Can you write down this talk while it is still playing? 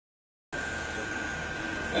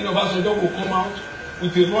And Obasanjo will come out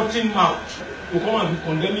with a rotten mouth, will come and be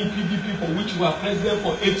condemning PDP for which we are president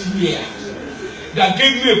for 8 years. That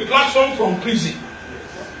gave you a platform from prison.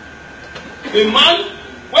 A man,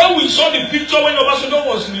 when we saw the picture when Obasanjo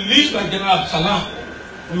was released by General Salam,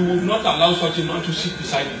 we would not allow such a man to sit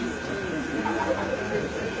beside him.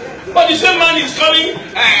 But the same man is coming,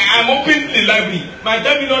 I'm opening the library. My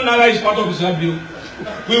 10 million naira is part of his library.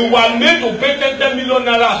 We were made to pay 10 million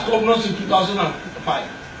naira as governors in 2005.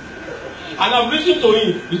 And I've written to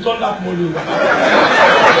him, return that money over.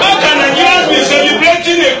 How can Nigerians be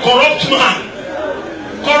celebrating a corrupt man?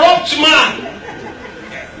 Corrupt man!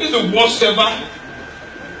 This is the worst ever.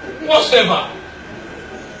 Worst ever.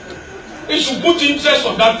 He should put interest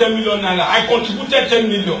on that 10 million naira. I contributed 10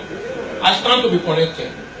 million. I stand to be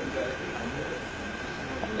corrected.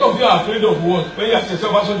 If you are afraid of what? When you say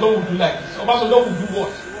Obasanjo will do like this, Obasanjo will do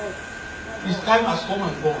what? His time has come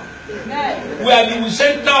and gone. We are the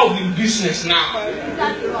center of the business now.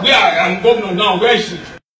 We are governor now. Where is he?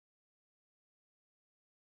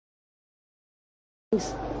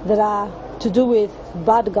 That are to do with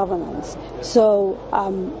bad governance. So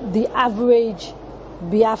the average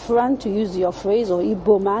Biafran, to use your phrase, or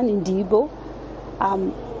Igbo man in the Igbo,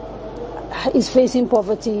 is facing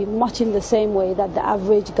poverty much in the same way that the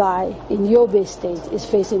average guy in Yobe State is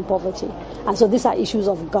facing poverty. And so these are issues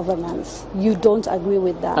of governance. You don't agree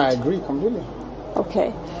with that? I agree completely.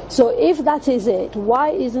 Okay. So if that is it,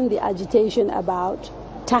 why isn't the agitation about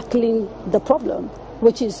tackling the problem,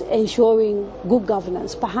 which is ensuring good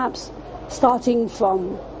governance, perhaps starting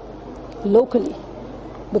from locally?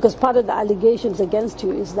 Because part of the allegations against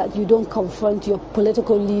you is that you don't confront your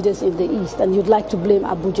political leaders in the East, and you'd like to blame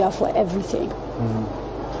Abuja for everything.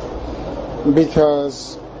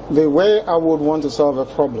 Because the way I would want to solve a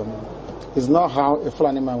problem is not how a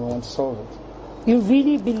Fulani man would want to solve it. You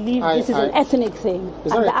really believe this is an ethnic thing,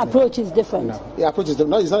 and the approach is different? No, the approach is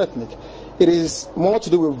different. No, it's not ethnic. It is more to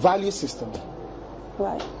do with value system.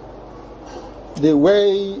 Right. The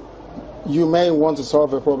way you may want to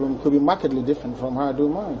solve a problem could be markedly different from how I do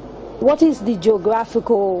mine. What is the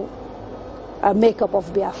geographical makeup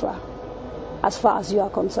of Biafra, as far as you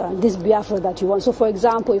are concerned, this Biafra that you want? So for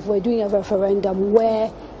example, if we're doing a referendum,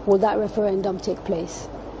 where will that referendum take place?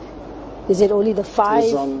 Is it only the 5?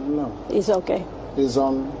 It's on, no. It's okay. It's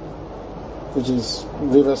on, which is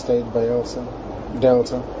River State, Bayelsa,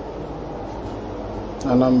 Delta,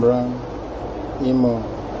 Anambra, Imo,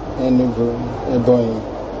 Enugu, Ebonyi,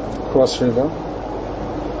 Cross River.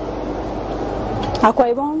 Akwa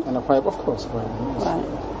Ibom? And Akwa Ibom, of course. Yes.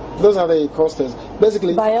 Right. Those are the coasters.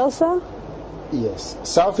 Basically. Bayelsa? Yes.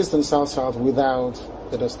 Southeast and South-South without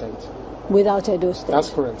Edo State. Without Edo State.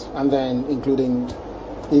 That's correct. And then including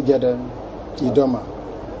Igede, Idoma.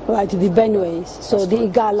 Right, the Benues. So that's the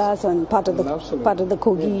correct. Igalas and part of the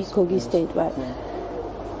Kogi, yes. Kogi yes. State, right? Yeah.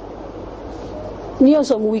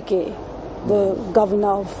 Nyosom Wike, the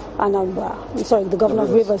governor of Anambra, sorry, the governor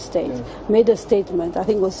of River State, made a statement, I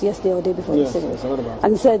think it was yesterday or the day before yesterday,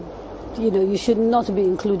 and said, you know, you should not be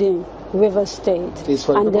including River State. It's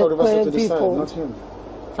for the people of River State to decide, not him.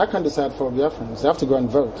 I can't decide for Biafrans. They have to go and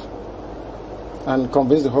vote and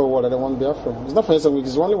convince the whole world that they want Biafra. It's not for instance,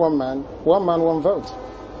 it's only one man, one vote.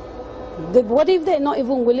 What if they're not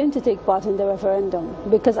even willing to take part in the referendum?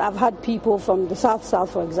 Because I've had people from the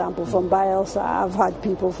South-South, for example, from Bayelsa. I've had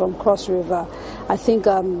people from Cross River. I think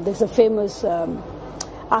there's a famous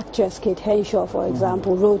actress, Kate Henshaw, for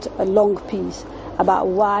example, wrote a long piece about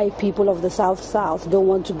why people of the South-South don't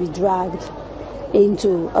want to be dragged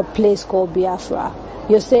into a place called Biafra.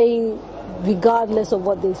 You're saying, regardless of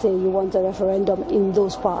what they say, you want a referendum in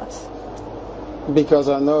those parts? Because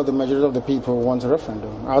I know the majority of the people want a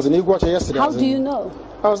referendum. I was in Iguacha yesterday. How do you know?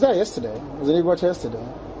 I was there yesterday. I was in Iguacha yesterday.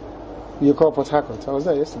 You call Port Harcourt. I was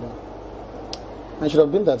there yesterday. I should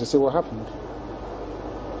have been there to see what happened.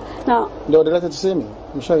 Now, they were delighted to see me.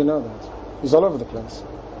 I'm sure you know that. It's all over the place.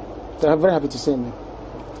 They're very happy to see me.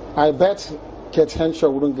 I bet Kate Henshaw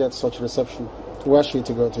wouldn't get such reception. Where she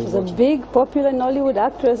to go to? She's a big, popular Nollywood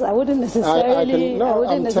actress. I wouldn't necessarily.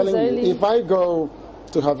 I'm telling you, if I go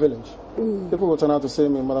to her village, people will turn out to see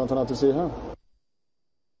me more than turn out to see her.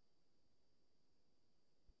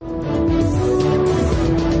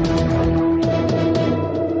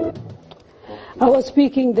 I was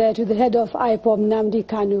speaking there to the head of IPOB, Nnamdi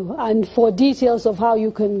Kanu, and for details of how you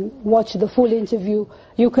can watch the full interview,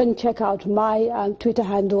 you can check out my Twitter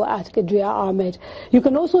handle at Kadria Ahmed. You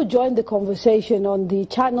can also join the conversation on the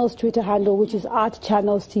channel's Twitter handle, which is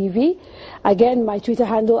 @ChannelsTV. Again, my Twitter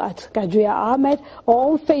handle at Kadria Ahmed,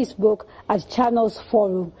 or on Facebook at Channels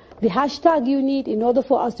Forum. The hashtag you need in order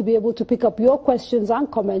for us to be able to pick up your questions and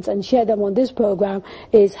comments and share them on this program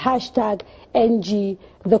is hashtag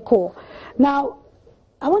NGTheCore. Now,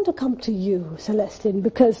 I want to come to you, Celestine,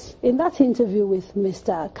 because in that interview with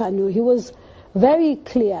Mr. Kanu, he was very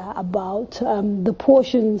clear about the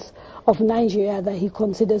portions of Nigeria that he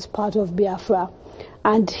considers part of Biafra.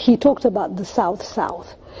 And he talked about the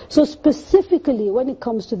South-South. So specifically, when it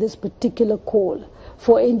comes to this particular call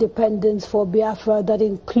for independence for Biafra, that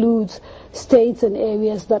includes states and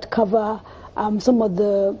areas that cover some of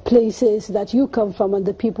the places that you come from and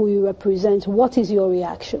the people you represent, what is your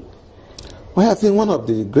reaction? Well, I think one of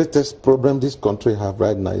the greatest problems this country have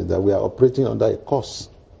right now is that we are operating under a curse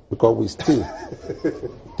because we steal.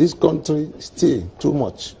 This country steals too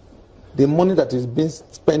much. The money that is being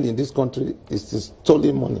spent in this country is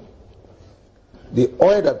stolen money. The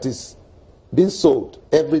oil that is being sold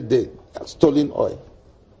every day is stolen oil.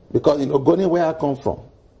 Because in Ogoni, where I come from,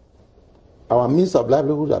 our means of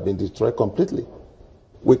livelihood have been destroyed completely.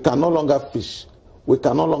 We can no longer fish. We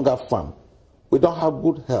can no longer farm. We don't have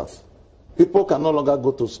good health. People can no longer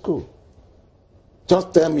go to school.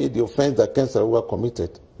 Just tell me the offense that cancer were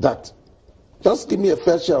committed. That. Just give me a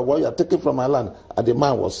fair share of what you are taking from my land. And the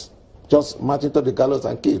man was just marching to the gallows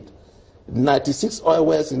and killed. 96 oil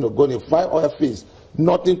wells in Ogoni, 5 oil fields,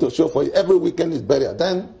 nothing to show for it. Every weekend is burial.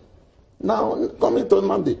 Then, now, coming to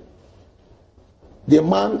Monday, the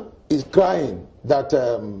man is crying that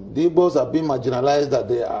the Igbos are being marginalized, that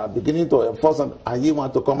they are beginning to enforce them, and he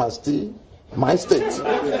want to come and steal my state.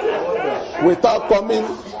 Without coming,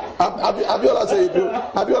 Abiola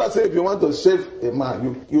say if you want to save a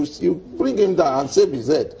man, you bring him down and save his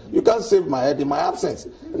head. You can't save my head in my absence.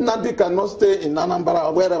 Nandi cannot stay in Anambra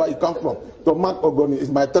or wherever you come from. To mark Ogoni is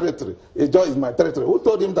my territory. Ijo is my territory. Who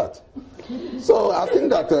told him that? So I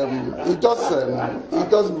think that he just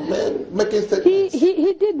making statements.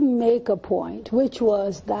 He did make a point, which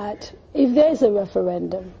was that if there is a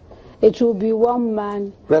referendum, it will be one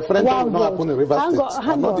man, referendum one will not happen in Rivers State.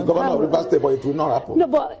 I'm not the governor of Rivers State, but it will not happen. No,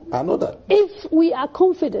 but I know that. If we are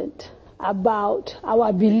confident about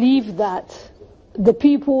our belief that the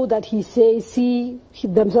people that he says see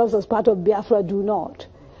themselves as part of Biafra do not,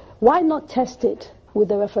 why not test it with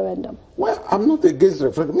the referendum? Well, I'm not against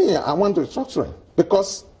referendum. Me, I want restructuring.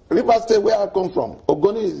 Because Rivers State, where I come from,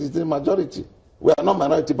 Ogoni is the majority. We are not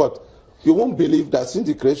minority, but you won't believe that since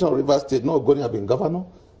the creation of Rivers State, no Ogoni have been governor,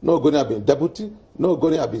 no Ogoni have been deputy, no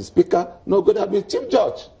Ogoni have been speaker, no Ogoni have been chief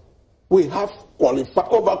judge. We have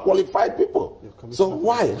overqualified people. So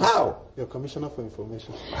why? How? Your commissioner for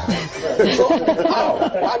information. So how?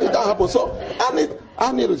 Why did that happen? So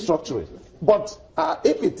I need restructuring. But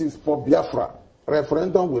if it is for Biafra,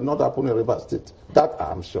 referendum will not happen in Rivers State. That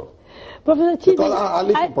I'm sure. Professor Chidi, because I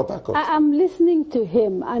live in Port Harcourt. I'm listening to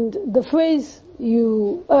him, and the phrase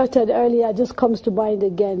you uttered earlier just comes to mind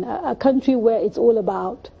again. A country where it's all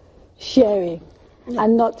about sharing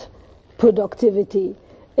and not productivity.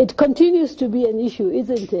 It continues to be an issue,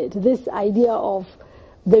 isn't it? This idea of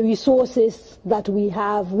the resources that we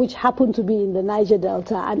have, which happen to be in the Niger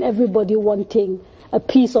Delta, and everybody wanting a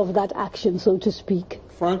piece of that action, so to speak.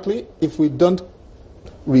 Frankly, if we don't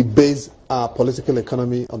rebase our political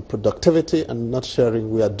economy on productivity and not sharing,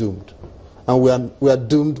 we are doomed. And we are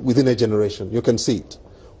doomed within a generation. You can see it.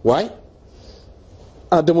 Why?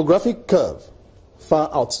 Our demographic curve far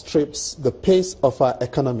outstrips the pace of our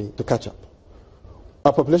economy to catch up.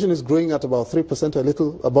 Our population is growing at about 3%, a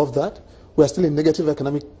little above that. We are still in negative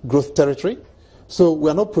economic growth territory. So we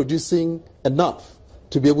are not producing enough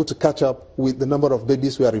to be able to catch up with the number of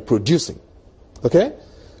babies we are reproducing. Okay?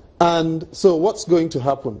 And so what's going to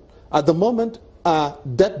happen? At the moment, our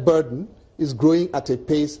debt burden is growing at a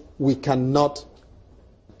pace we cannot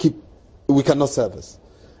service.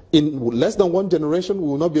 In less than one generation, we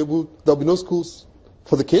will not be able, there will be no schools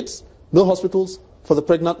for the kids, no hospitals for the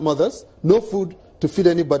pregnant mothers, no food to feed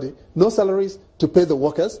anybody, no salaries to pay the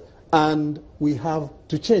workers, and we have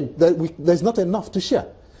to change. There's not enough to share.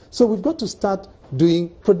 So we've got to start doing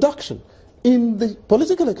production. In the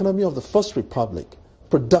political economy of the First Republic,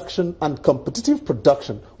 production and competitive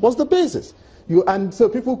production was the basis. And so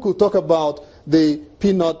people could talk about the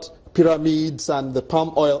peanut pyramids and the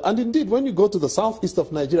palm oil. And indeed, when you go to the southeast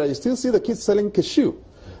of Nigeria, you still see the kids selling cashew.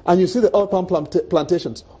 And you see the oil palm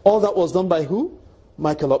plantations. All that was done by who?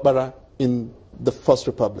 Michael Okpara in the First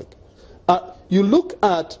Republic. You look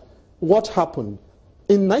at what happened.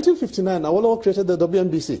 In 1959, Awolowo created the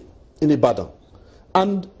WNBC in Ibadan.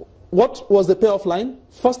 And what was the payoff line?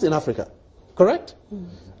 First in Africa. Correct? Mm.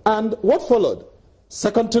 And what followed?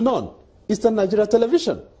 Second to none. Eastern Nigeria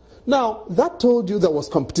Television. Now, that told you there was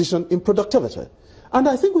competition in productivity. And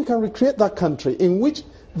I think we can recreate that country in which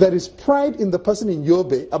there is pride in the person in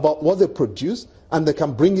Yobe about what they produce, and they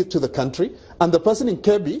can bring it to the country. And the person in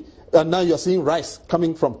Kebbi, and now you're seeing rice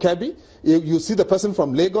coming from Kebbi, you see the person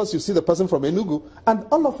from Lagos, you see the person from Enugu, and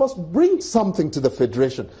all of us bring something to the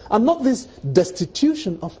federation, and not this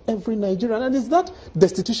destitution of every Nigerian. And it's that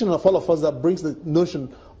destitution of all of us that brings the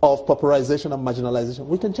notion of pauperization and marginalization.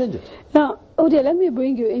 We can change it. Now, Odia, let me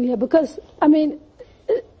bring you in here, because, I mean,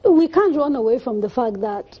 we can't run away from the fact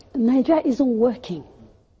that Nigeria isn't working.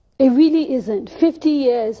 It really isn't. 50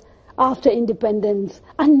 years after independence,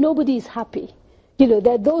 and nobody is happy. You know,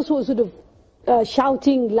 there are those who are sort of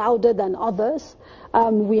shouting louder than others.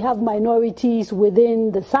 We have minorities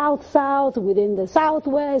within the South-South, within the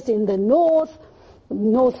Southwest, in the North.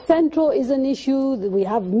 North Central is an issue. We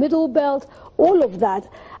have Middle Belt, all of that.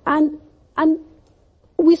 And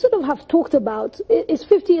we sort of have talked about, it's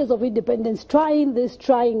 50 years of independence, trying this,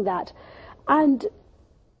 trying that. And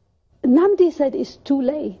Nnamdi said it's too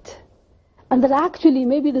late. And that actually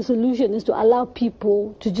maybe the solution is to allow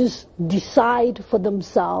people to just decide for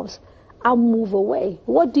themselves and move away.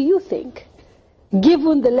 What do you think,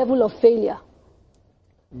 given the level of failure?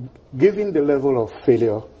 Given the level of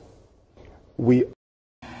failure, we...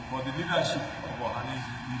 For the leadership of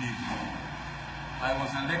Ohanese League, I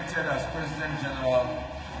was elected as President General of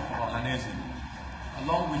Ohanese,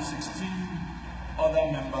 along with 16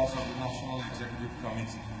 other members of the National Executive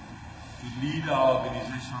Committee, to lead our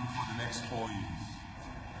organization for the next 4 years.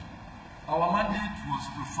 Our mandate was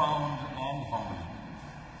profound and humbling.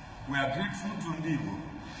 We are grateful to Ndibo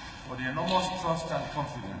for the enormous trust and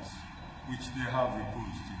confidence which they have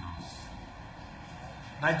reposed in us.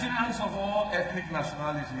 Nigerians of all ethnic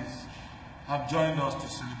nationalities have joined us to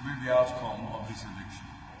celebrate the outcome of this election.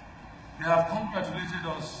 They have congratulated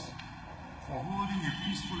us for holding a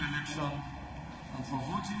peaceful election and for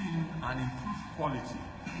voting in an improved quality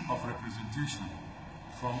of representation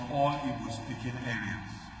from all Igbo-speaking areas.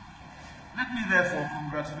 Let me therefore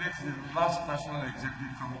congratulate the last National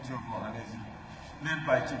Executive Committee of Ohanese, led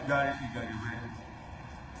by Chief Gary Igariwe,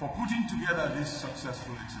 for putting together this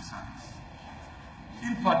successful exercise.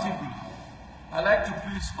 In particular, I'd like to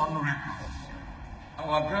place on record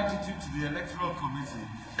our gratitude to the Electoral Committee,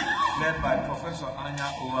 led by Professor Anya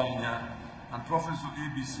Oanya and Professor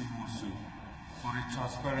ABC Musu, for a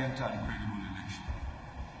transparent and credible election.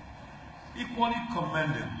 Equally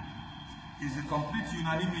commendable is the complete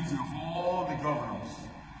unanimity of all the governors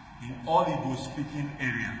in all Igbo-speaking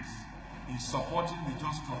areas in supporting the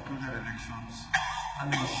just concluded elections and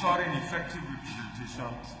ensuring effective representation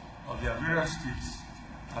of their various states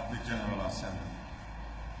at the General Assembly.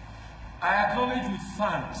 I acknowledge with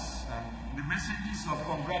thanks the messages of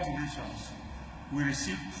congratulations we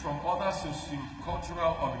received from other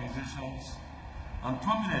socio-cultural organizations and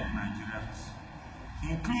prominent Nigerians,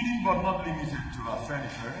 including but not limited to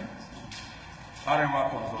Afenifere, Arewa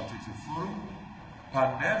Consultative Forum,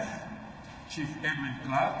 PANDEF, Chief Edwin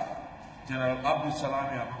Clark, General Abdul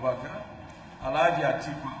Salami Abubakar, Alhaji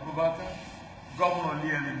Atiku Abubakar, Governor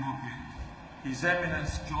Lieli Moke, His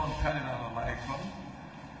Eminence John Cardinal Amaekon,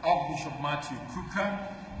 Archbishop Matthew Kuka,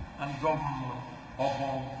 and Governor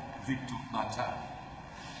Obon Victor Atta.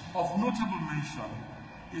 Of notable mention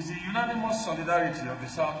is the unanimous solidarity of the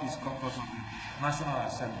Southeast Caucus of the National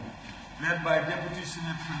Assembly, led by Deputy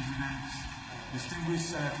Senate President, distinguished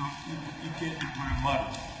Senator Ike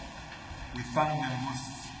Ekweremadu. We thank them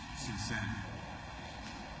most sincerely.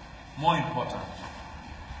 More important,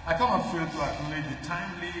 I cannot fail to acknowledge the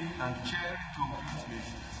timely and cheering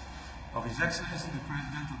congratulations of His Excellency the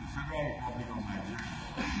President of the Federal Republic of Nigeria,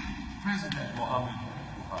 President Muhammad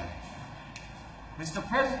Buhari. Mr.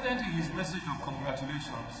 President, in his message of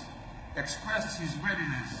congratulations, expressed his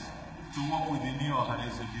readiness to work with the new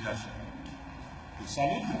Ohanese leadership. We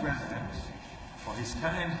salute the President for his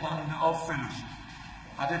kind hand of fellowship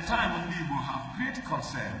at a time when Igbo have great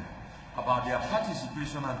concern about their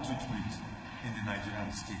participation and treatment in the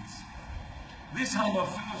Nigerian states. This hand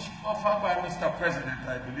of fellowship offered by Mr. President,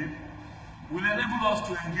 I believe, will enable us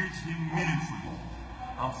to engage him meaningfully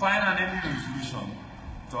and find an early resolution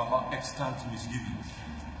to our extant misgivings.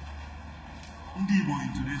 Igbo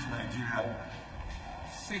in today's Nigeria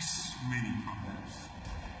face many problems.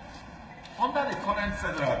 Under the current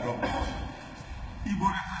federal government, Igbo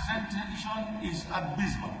representation is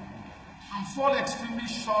abysmal and fall extremely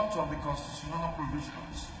short of the constitutional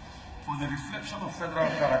provisions for the reflection of federal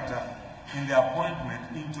character in the appointment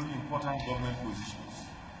into important government positions.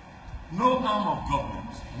 No arm of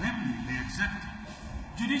government, namely the executive,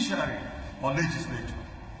 judiciary, or legislature,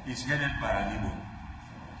 is headed by an Igbo.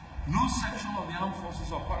 No section of the armed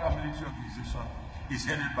forces or paramilitary organization is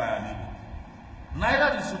headed by an Igbo.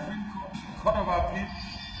 Neither the Supreme Court, Court of Appeal,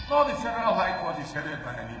 nor the Federal High Court is headed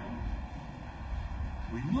by an Igbo.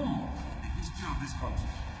 We know the history of this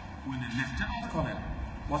country when a lieutenant colonel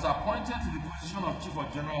was appointed to the position of Chief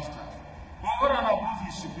of General Staff over and above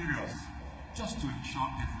his superiors just to ensure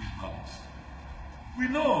ethnic balance.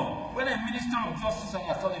 We know when a Minister of Justice and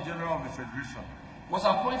Attorney General of the Federation was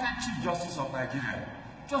appointed Chief Justice of Nigeria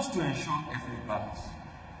just to ensure ethnic balance.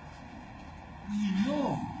 We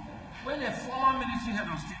know when a former military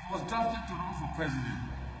head of state was drafted to run for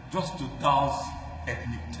president just to douse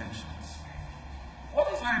ethnic tensions.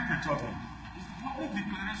 What is very perturbing is the public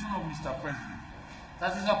declaration of Mr. President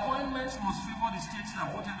that his appointments must favor the states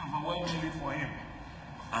that voted overwhelmingly for him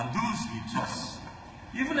and those he trusts,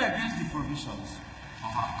 even against the provisions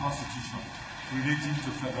of our Constitution relating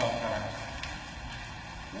to federal character.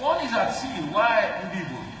 One is at sea why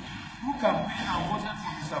Ndibo, who campaigned and voted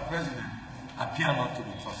for Mr. President, appear not to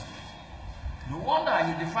be trusted. No wonder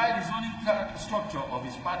he defied the zoning structure of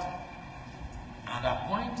his party and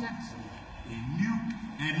appointed a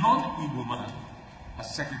non-Igbo man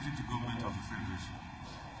as Secretary to Government of the Federation.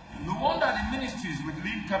 No wonder the ministries with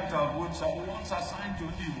lean capital votes are the ones assigned to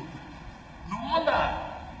Igbo. No wonder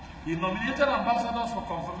he nominated ambassadors for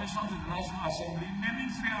confirmation to the National Assembly,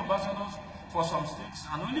 naming 3 ambassadors for some states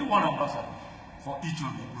and only 1 ambassador for each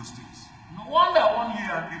of the Igbo states. No wonder 1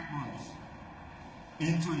 year and 8 months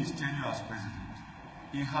into his tenure as president,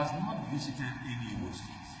 he has not visited any Igbo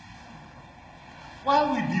states. While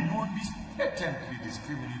we bemoan this patently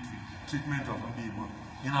discriminatory treatment of Igbo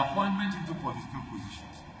in appointment into political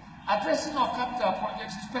positions, addressing of capital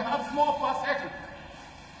projects is perhaps more pathetic.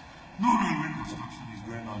 No railway construction is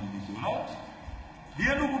going on in Igbo land. The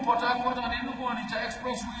Enugu-Port Harcourt and Enugu-Onitsha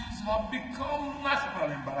expressways have become national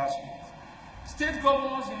embarrassment. State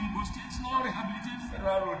governors in Igbo states now rehabilitate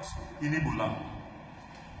federal roads in Igbo land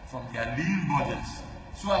from their lean budgets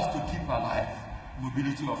so as to keep alive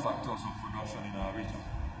mobility of factors of production in our region.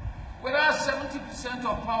 Whereas 70%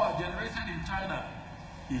 of power generated in China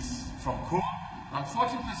is from coal, and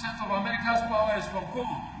 40% of America's power is from coal,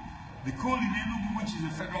 the coal in Enugu, which is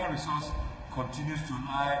a federal resource, continues to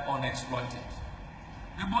lie unexploited.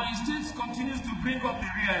 The Ebonyi State continues to bring up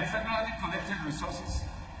the rear in federally collected resources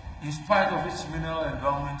in spite of its mineral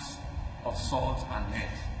endowments of salt and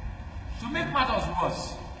lead. To make matters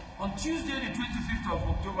worse, on Tuesday, the 25th of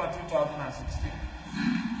October 2016,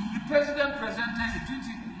 the President presented a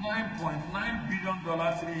 $29.9 billion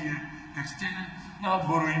 3-year external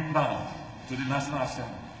borrowing plan to the National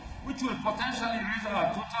Assembly, which will potentially raise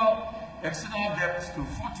our total external debt to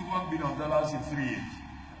 $41 billion in 3 years,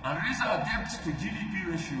 and raise our debt to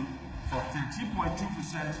GDP ratio from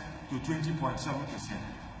 13.2% to 20.7%,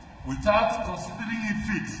 without considering it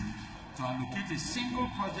fit to allocate a single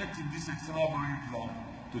project in this external borrowing plan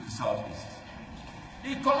to the Southeast.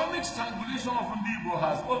 The economic strangulation of Ndibo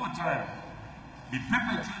has, over time, been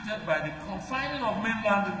perpetuated by the confining of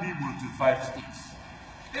mainland Ndibo to 5 states.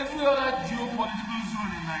 Every other geopolitical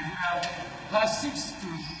zone in Nigeria has 6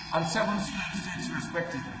 and 7 states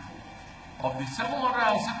respectively. Of the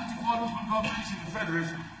 774 local governments in the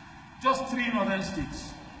Federation, just 3 northern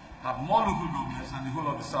states have more local governments than the whole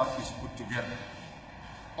of the Southeast put together.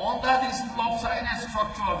 Under this lopsided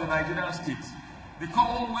structure of the Nigerian states, the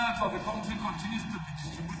commonwealth of the country continues to be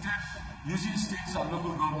distributed using states and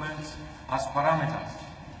local governments as parameters,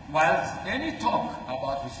 whilst any talk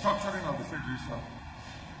about restructuring of the Federation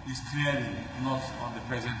is clearly not on the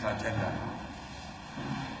present agenda.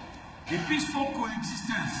 The peaceful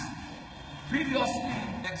coexistence previously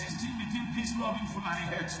existing between peace-loving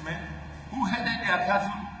Fulani herdsmen who headed their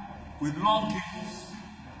cattle with long canes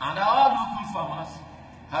and our local farmers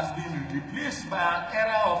has been replaced by an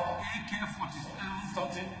era of AK-47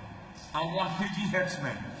 and rampaging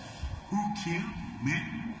herdsmen who kill,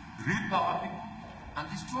 maim, rape our people, and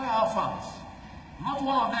destroy our farms. Not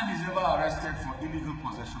one of them is ever arrested for illegal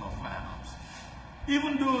possession of firearms.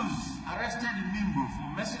 Even those arrested in Nimbo for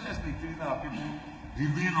mercilessly killing our people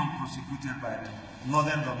remain unprosecuted by the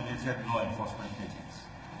northern-dominated law enforcement agents.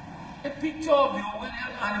 A picture of the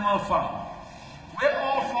Orwellian animal farm, where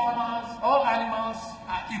all animals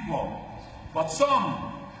are equal, but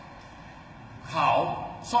some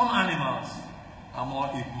animals are more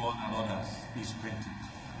equal than others, is printed.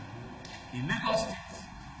 In Lagos State,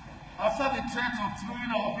 after the threat of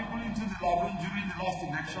throwing our people into the lagoon during the last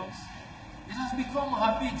elections, it has become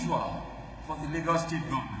habitual for the Lagos State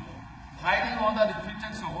government, hiding under the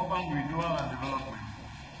pretext of urban renewal and development,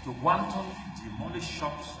 to wantonly demolish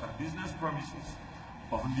shops and business premises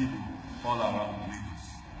of Ndibo all around Lagos.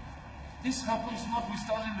 This happens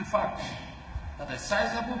notwithstanding the fact that a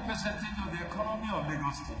sizable percentage of the economy of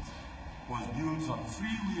Lagos State was built on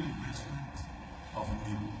free will investment of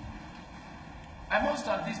Ndibo. I must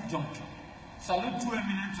at this juncture salute two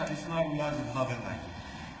eminent traditional rulers in northern Nigeria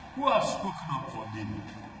who have spoken up for Ndibo.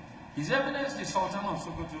 His Eminence the Sultan of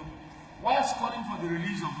Sokoto, whilst calling for the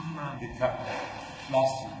release of Nnamdi Kanu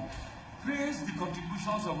last year, praised the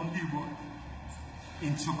contributions of Ndibo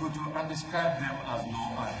in Sokoto and described them as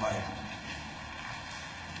law and Bible.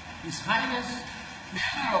 His Highness the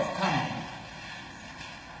Emir of Kano,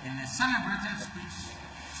 in a celebrated speech,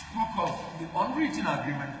 spoke of the unwritten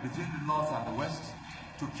agreement between the North and the West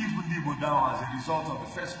to keep Ndibo down as a result of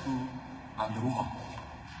the first coup and the war,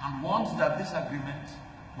 and warned that this agreement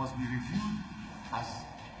must be reviewed as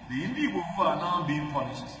the Ndibo who are now being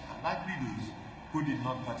punished are likely those who did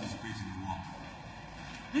not participate in the war.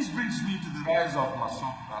 This brings me to the rise of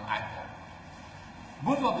MASOP and IPOB.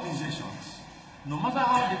 Both organizations, no matter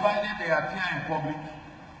how divided they appear in public,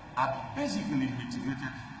 are basically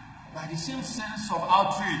motivated by the same sense of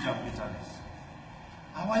outrage and bitterness.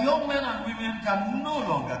 Our young men and women can no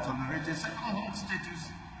longer tolerate a second-hand status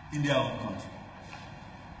in their own country.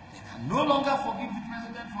 They can no longer forgive the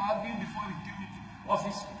president for arguing before he came into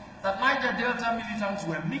office that Niger Delta militants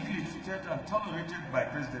were meekly treated and tolerated by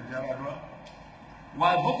President Yar'Adua,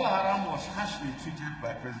 while Boko Haram was harshly treated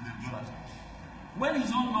by President Jonathan, when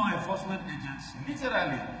his own law enforcement agents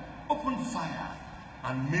literally opened fire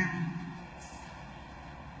and maimed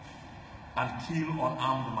and killed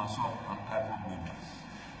unarmed MASOP and IPOB members.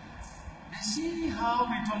 They see how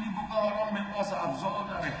returning Boko Haram members are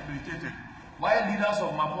absorbed and rehabilitated, while leaders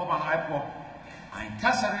of MAPOB and IPOB are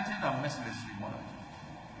incarcerated and mercilessly murdered.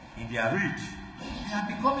 In their rage, they are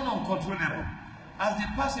becoming uncontrollable as they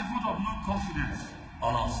pass a vote of no confidence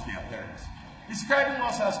on us, their parents, describing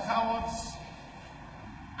us as cowards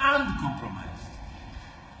and compromised.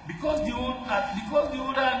 Because the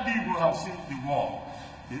older Ndibo have seen the war,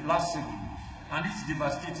 the last civil war, and its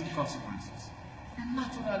devastating consequences, they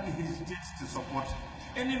naturally hesitate to support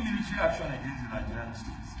any military action against the Nigerian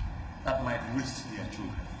state that might waste their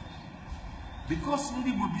children. Because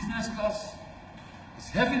Ndibo business class is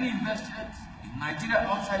heavily invested in Nigeria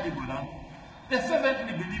outside Ibadan, they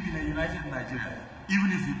fervently believe in a united Nigeria, even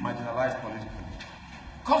if it marginalized politically.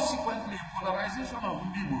 Consequently, polarization of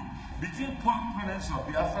Ndibo between proponents of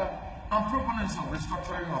Biafra and proponents of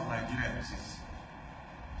restructuring of Nigeria exists.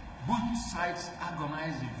 Both sides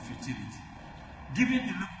agonize in futility, giving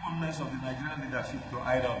the lukewarmness of the Nigerian leadership to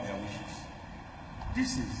either of their wishes.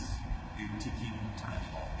 This is a ticking time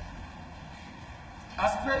bomb.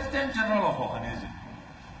 As President General of Ohanese,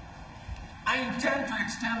 I intend to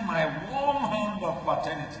extend my warm hand of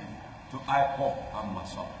paternity to IPOB and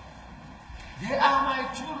MASOP. They are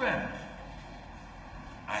my children.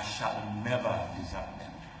 I shall never desert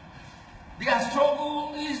them. Their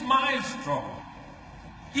struggle is my struggle,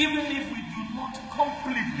 even if we do not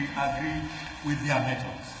completely agree with their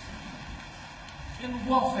methods. In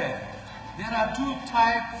warfare, there are two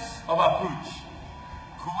types of approach: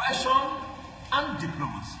 coercion and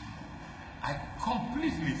diplomacy. I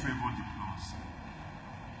completely favor diplomacy.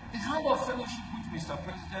 The hand of fellowship which Mr.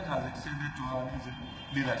 President has extended to our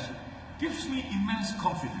leadership gives me immense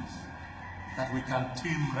confidence that we can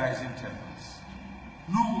tame rising tempers.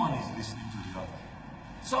 No one is listening to the other.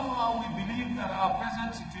 Somehow we believe that our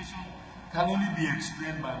present situation can only be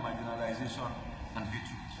explained by marginalization and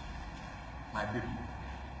hatred. My people,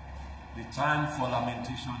 the time for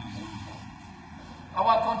lamentation is over.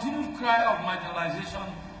 Our continued cry of marginalization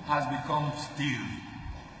has become still.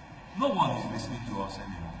 No one is listening to us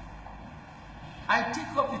anymore. I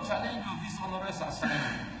take up the challenge of this onerous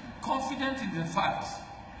assignment, confident in the fact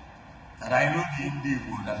that I know the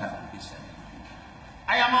Ndibo that I will be sending.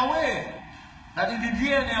 I am aware that in the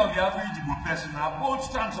DNA of the average Igbo person are both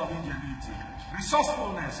strands of ingenuity,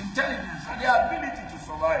 resourcefulness, intelligence, and the ability to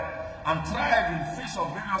survive and thrive in the face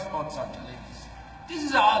of various odds and challenges. This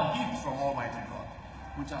is our gift from Almighty God,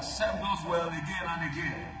 which has served us well again and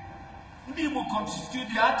again. Ndibo constitute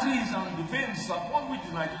the arteries and the veins upon which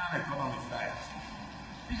the Nigerian economy thrives.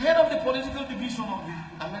 The head of the political division of the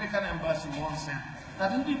American embassy once said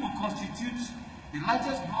that Ndibo constitutes the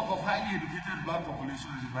largest block of highly educated black population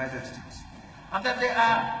in the United States, and that they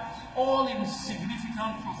are all in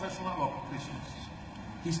significant professional occupations.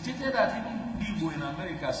 He stated that even Ndibo in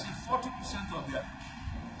America see 40% of their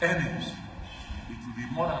earnings. It will be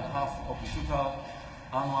more than half of the total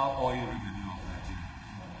annual oil revenue of Nigeria.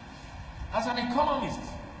 As an economist,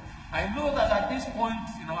 I know that at this point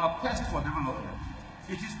in our quest for development,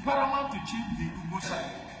 it is paramount to change the Igbo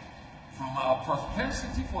side from our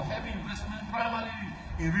propensity for heavy investment primarily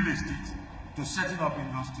in real estate to setting up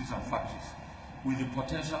industries and factories with the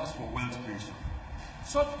potentials for wealth creation.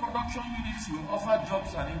 Such production units will offer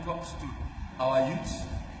jobs and incomes to our youth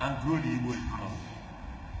and grow the Igbo economy.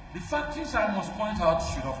 The factories I must point out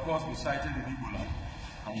should of course be cited in Igbo land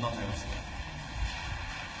and not elsewhere.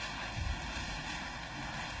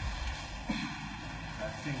 I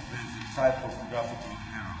think there's a typographical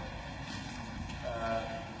error.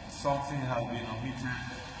 Something has been omitted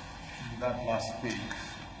in that last page.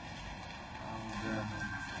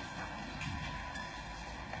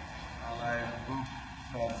 And I hope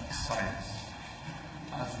that science,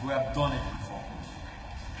 as we have done it before.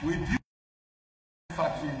 We built a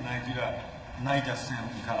factory in Nigeria, Niger Sem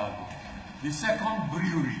in Calago. The second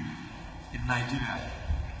brewery in Nigeria,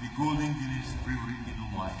 the Golden Guinness Brewery in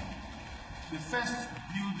Umuahia. The first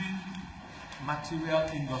building material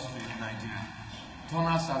industry in Nigeria,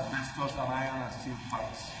 Tunners, asbestos, and iron and steel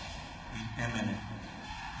parts in MNA.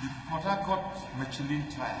 The Port Harcourt Michelin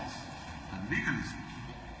tires, and legally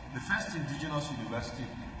the first indigenous university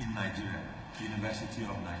in Nigeria, the University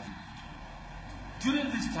of Nigeria. During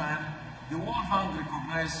this time, the World Bank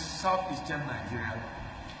recognized southeastern Nigeria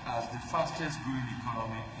as the fastest growing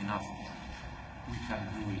economy in Africa. We can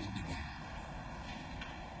do it again.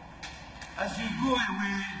 As you go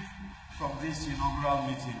away from this inaugural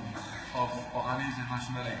meeting of Ohanese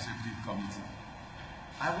National Executive Committee,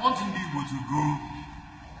 I want Igbo to go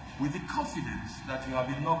with the confidence that you have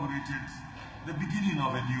inaugurated the beginning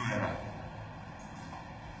of a new era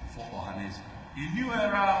for Ohanese. A new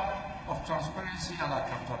era of transparency and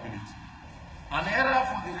accountability. An era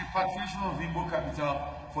for the repatriation of Igbo capital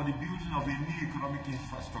for the building of a new economic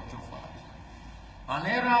infrastructure for us. An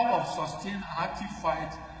era of sustained and active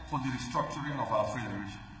fight for the restructuring of our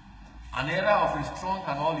federation. An era of a strong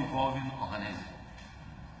and all-evolving Ohanese.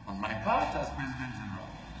 On my part as President General,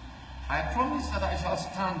 I promise that I shall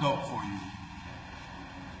stand up for you.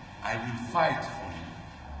 I will fight for you.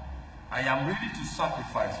 I am ready to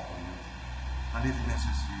sacrifice for you, and if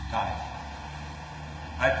necessary, die.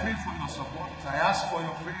 I pray for your support. I ask for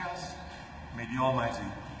your prayers. May the Almighty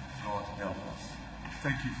God help us.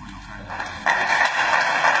 Thank you for your kind attention.